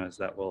cameras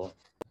that will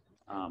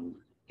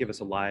give us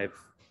a live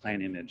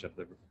plan image of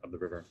the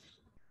river.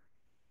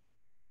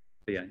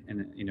 But yeah,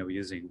 and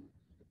using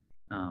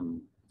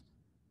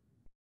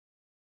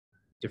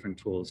different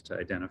tools to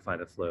identify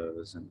the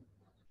flows and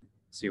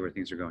see where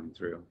things are going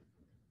through.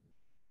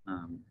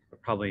 We're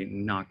probably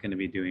not going to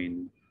be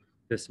doing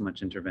this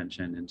much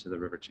intervention into the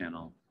river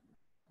channel.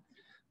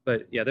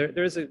 But yeah,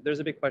 there's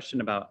a big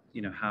question about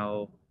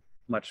how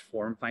much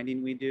form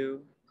finding we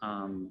do,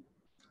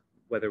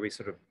 whether we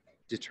sort of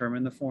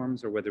determine the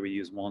forms or whether we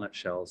use walnut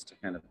shells to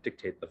kind of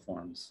dictate the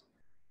forms.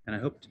 And I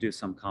hope to do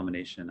some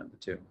combination of the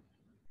two.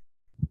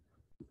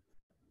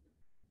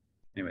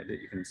 Anyway,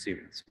 you can see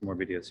some more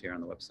videos here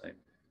on the website.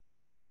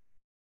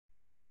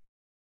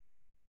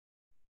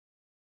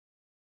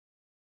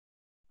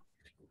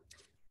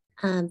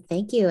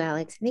 Thank you,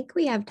 Alex. I think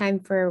we have time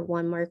for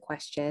one more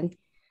question.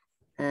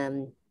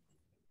 And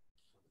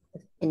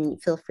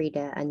feel free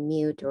to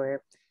unmute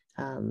or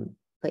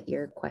put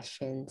your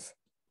questions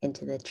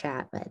into the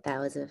chat, but that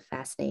was a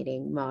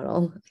fascinating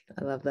model.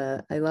 I love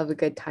a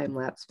good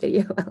time-lapse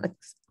video,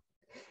 Alex.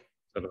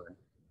 Totally.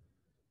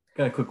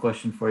 Got a quick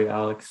question for you,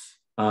 Alex.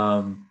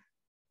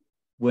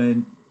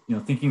 When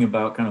thinking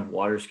about kind of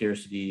water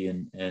scarcity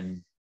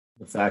and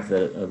the fact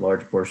that a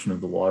large portion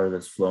of the water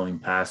that's flowing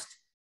past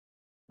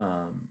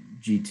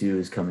G2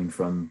 is coming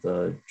from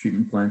the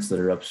treatment plants that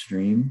are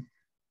upstream,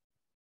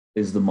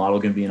 is the model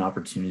going to be an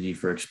opportunity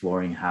for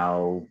exploring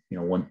how,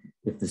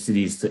 if the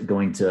city is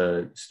going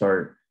to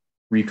start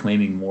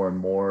reclaiming more and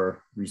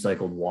more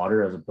recycled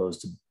water as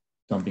opposed to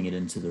dumping it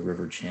into the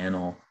river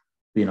channel,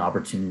 be an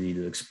opportunity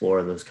to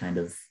explore those kind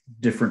of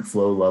different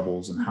flow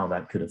levels and how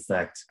that could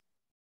affect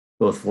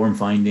both form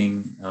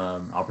finding,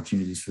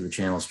 opportunities for the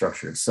channel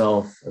structure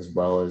itself, as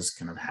well as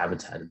kind of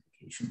habitat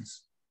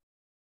implications.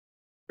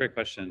 Great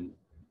question.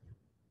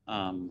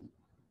 I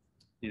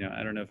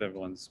don't know if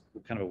everyone's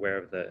kind of aware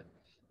of the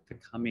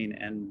coming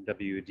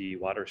NWD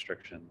water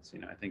restrictions.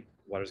 I think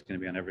water is going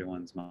to be on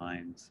everyone's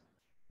minds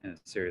in a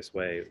serious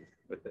way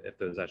if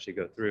those actually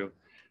go through.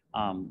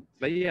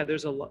 But yeah,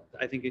 there's a lot.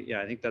 I think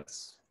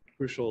that's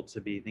crucial to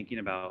be thinking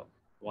about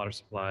water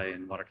supply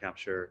and water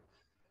capture.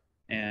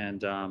 And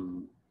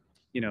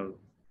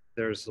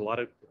there's a lot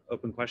of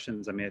open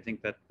questions. I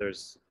think that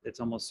it's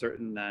almost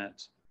certain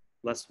that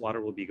less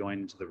water will be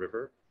going into the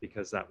river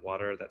because that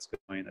water that's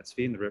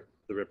feeding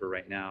the river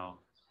right now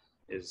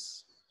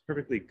is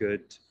perfectly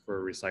good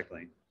for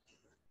recycling.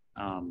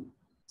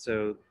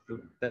 So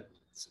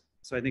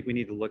I think we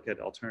need to look at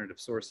alternative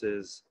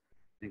sources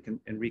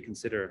and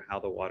reconsider how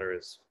the water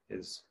is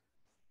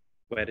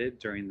wetted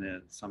during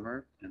the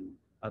summer and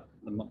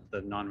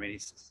the non-rainy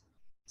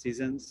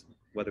seasons,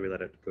 whether we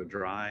let it go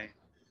dry,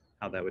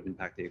 how that would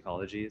impact the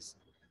ecologies.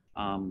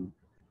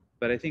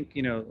 But I think,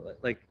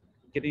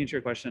 getting into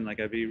your question, I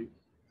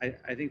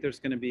think there's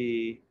going to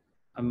be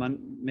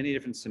many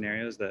different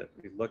scenarios that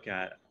we look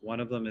at. One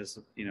of them is,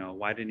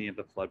 widening of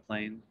the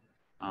floodplain,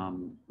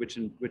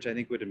 which I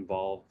think would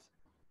involve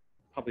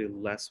probably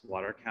less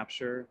water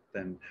capture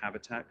than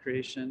habitat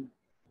creation.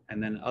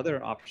 And then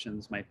other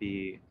options might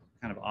be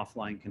kind of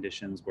offline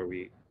conditions where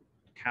we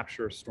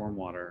capture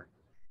stormwater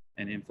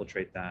and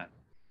infiltrate that,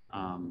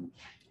 and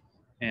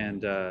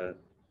kind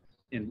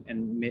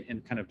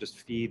of just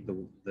feed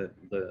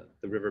the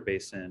river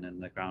basin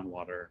and the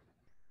groundwater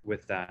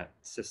with that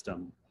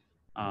system.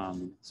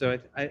 So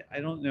I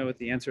don't know what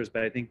the answer is,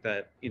 but I think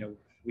that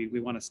we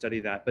want to study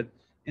that. But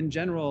in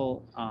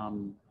general,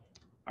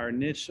 our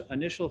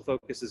initial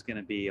focus is going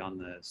to be on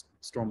the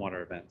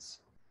stormwater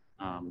events.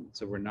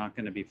 So we're not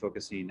going to be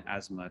focusing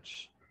as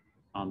much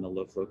on the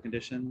low flow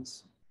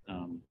conditions,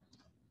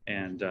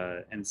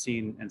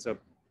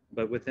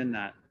 but within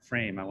that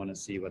frame, I want to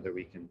see whether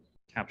we can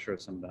capture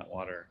some of that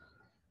water,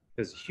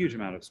 because a huge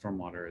amount of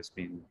stormwater is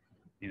being,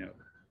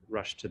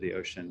 rushed to the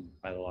ocean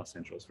by the Los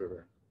Angeles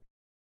River.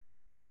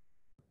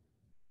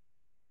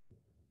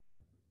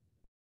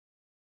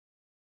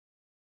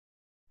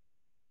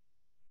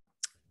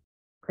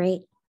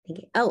 Great, thank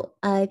you. Oh,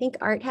 I think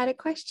Art had a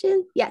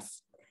question.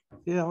 Yes.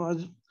 Yeah,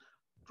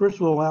 first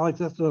of all, Alex,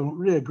 that's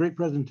really a great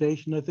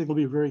presentation. I think it'll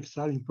be a very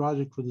exciting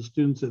project for the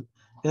students at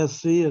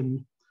SC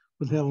and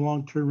would have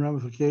long-term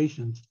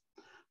ramifications.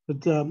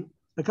 But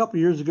a couple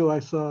of years ago, I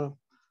saw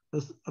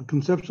a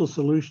conceptual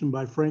solution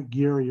by Frank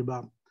Gehry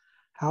about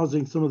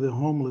housing some of the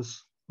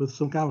homeless with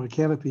some kind of a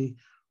canopy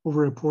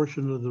over a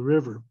portion of the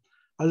river.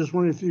 I was just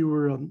wondering if you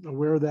were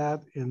aware of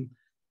that, and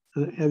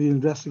have you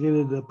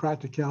investigated the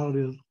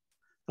practicality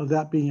of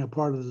that being a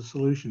part of the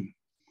solution?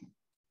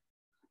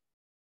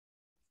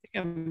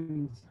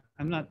 I'm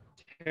not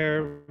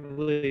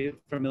terribly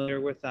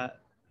familiar with that.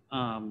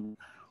 I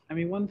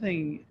mean, one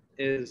thing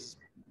is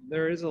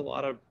there is a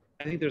lot of,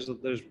 I think there's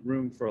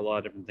room for a lot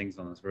of different things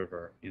on this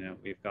river.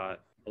 We've got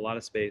a lot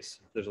of space.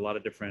 There's a lot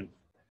of different,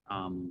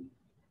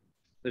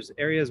 there's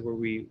areas where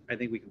I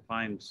think we can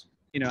find,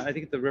 I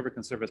think the river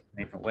can serve us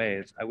in different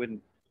ways.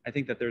 I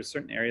think that there's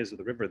certain areas of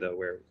the river though,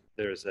 where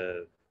there's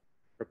a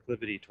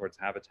proclivity towards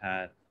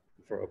habitat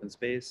for open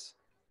space.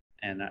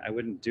 And I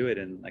wouldn't do it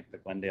in like the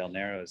Glendale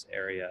Narrows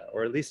area,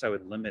 or at least I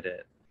would limit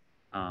it.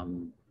 I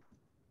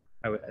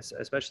would,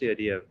 especially the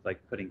idea of like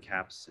putting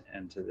caps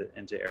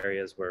into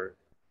areas where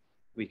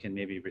we can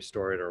maybe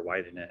restore it or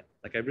widen it.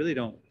 Like, I really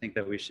don't think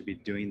that we should be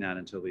doing that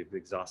until we've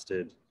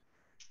exhausted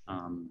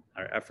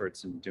our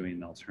efforts in doing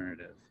an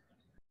alternative.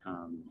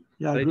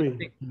 Yeah, I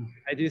agree.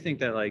 I do think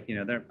that, like,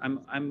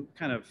 I'm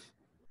kind of,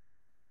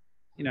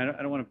 I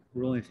don't want to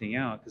rule anything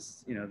out,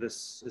 because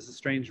this is a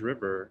strange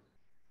river.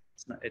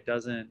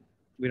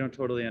 We don't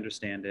totally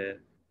understand it.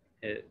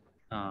 It's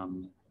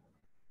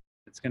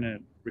going to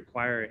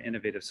require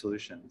innovative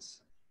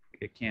solutions.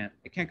 Like,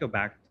 it can't go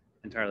back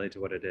entirely to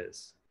what it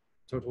is,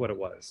 to what it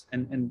was.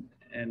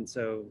 And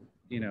so,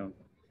 got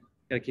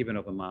to keep an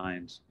open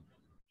mind.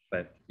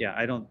 But yeah,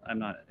 I'm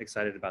not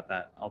excited about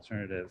that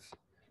alternative.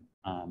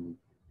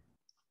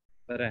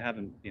 But I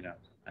haven't,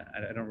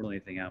 I don't rule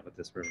anything out with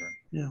this river.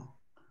 Yeah,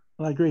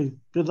 well, I agree.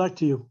 Good luck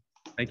to you.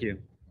 Thank you.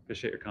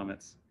 Appreciate your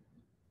comments.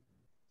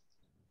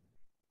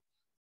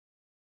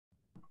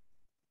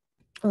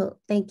 Well,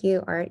 thank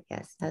you, Art.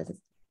 Yes, that was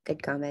a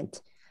good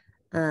comment.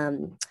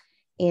 And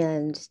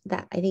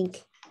that, I think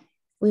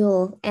we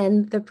will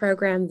end the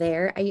program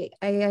there. I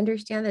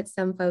understand that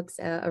some folks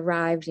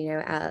arrived,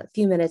 a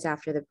few minutes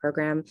after the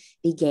program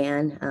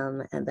began.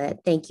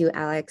 But thank you,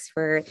 Alex,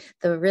 for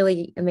the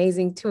really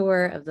amazing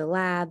tour of the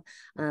lab.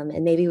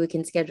 And maybe we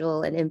can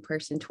schedule an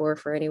in-person tour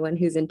for anyone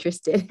who's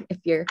interested if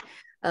you're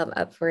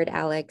up for it,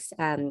 Alex.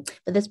 But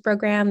this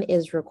program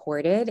is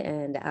recorded,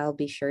 and I'll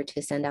be sure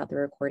to send out the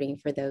recording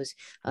for those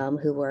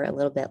who were a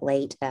little bit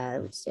late,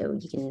 so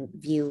you can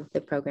view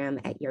the program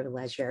at your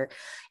leisure.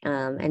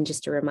 And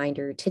just a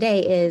reminder,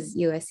 today is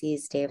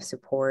USC's Day of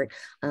SCupport,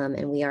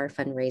 and we are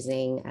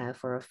fundraising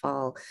for a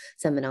fall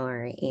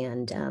seminar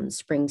and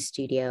spring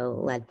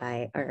studio led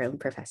by our own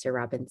Professor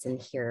Robinson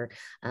here,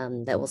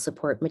 that will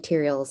support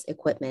materials,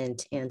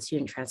 equipment, and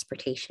student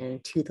transportation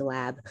to the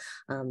lab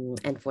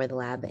and for the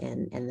lab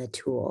and the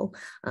tool.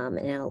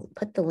 And I'll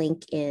put the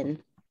link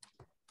in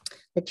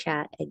the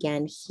chat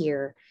again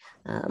here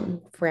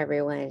for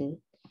everyone.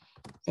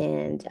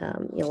 And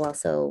you'll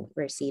also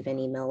receive an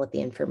email with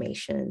the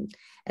information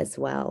as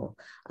well.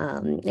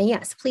 And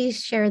yes,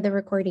 please share the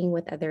recording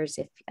with others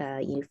if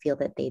you feel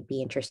that they'd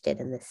be interested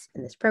in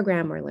this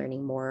program or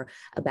learning more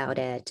about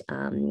it.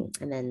 And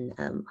then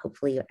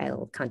hopefully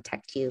I'll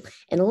contact you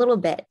in a little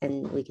bit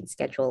and we can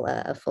schedule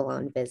a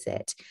full-on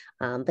visit.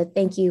 But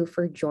thank you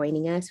for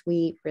joining us.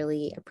 We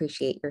really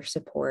appreciate your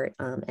support,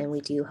 and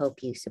we do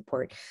hope you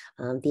support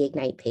the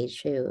Ignite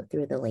page through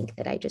the link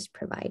that I just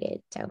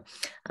provided. So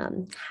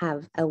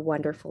have a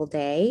wonderful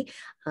day,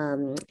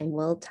 and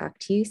we'll talk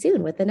to you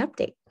soon with an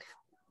update.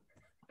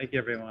 Thank you,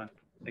 everyone.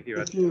 Thank you.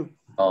 Thank you.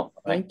 Oh,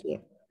 Thank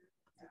you.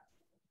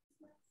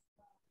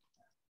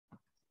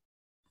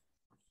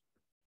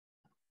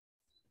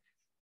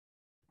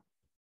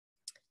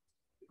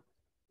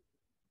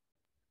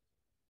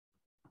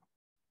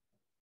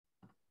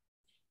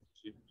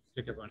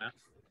 Pick everyone out.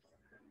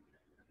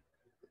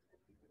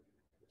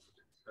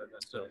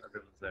 So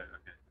everyone's there.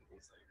 Okay.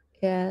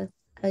 Yeah,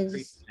 I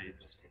just...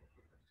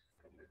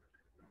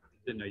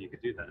 Didn't know you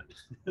could do that.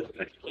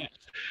 But you can't.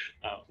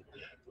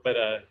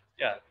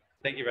 Yeah,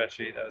 thank you,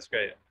 Rashi. That was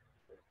great.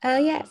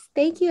 Yes,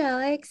 thank you,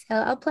 Alex.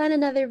 I'll plan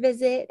another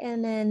visit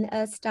and then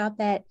stop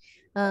at,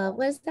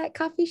 what is that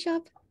coffee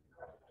shop?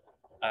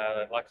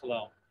 La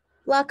Colombe.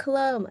 La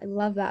Colombe. I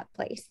love that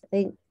place. I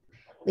think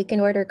we can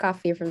order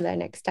coffee from there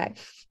next time.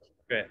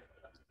 Great.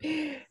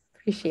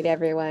 Appreciate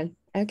everyone.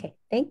 Okay,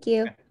 thank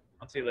you. Okay.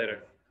 I'll see you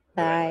later.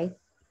 Bye.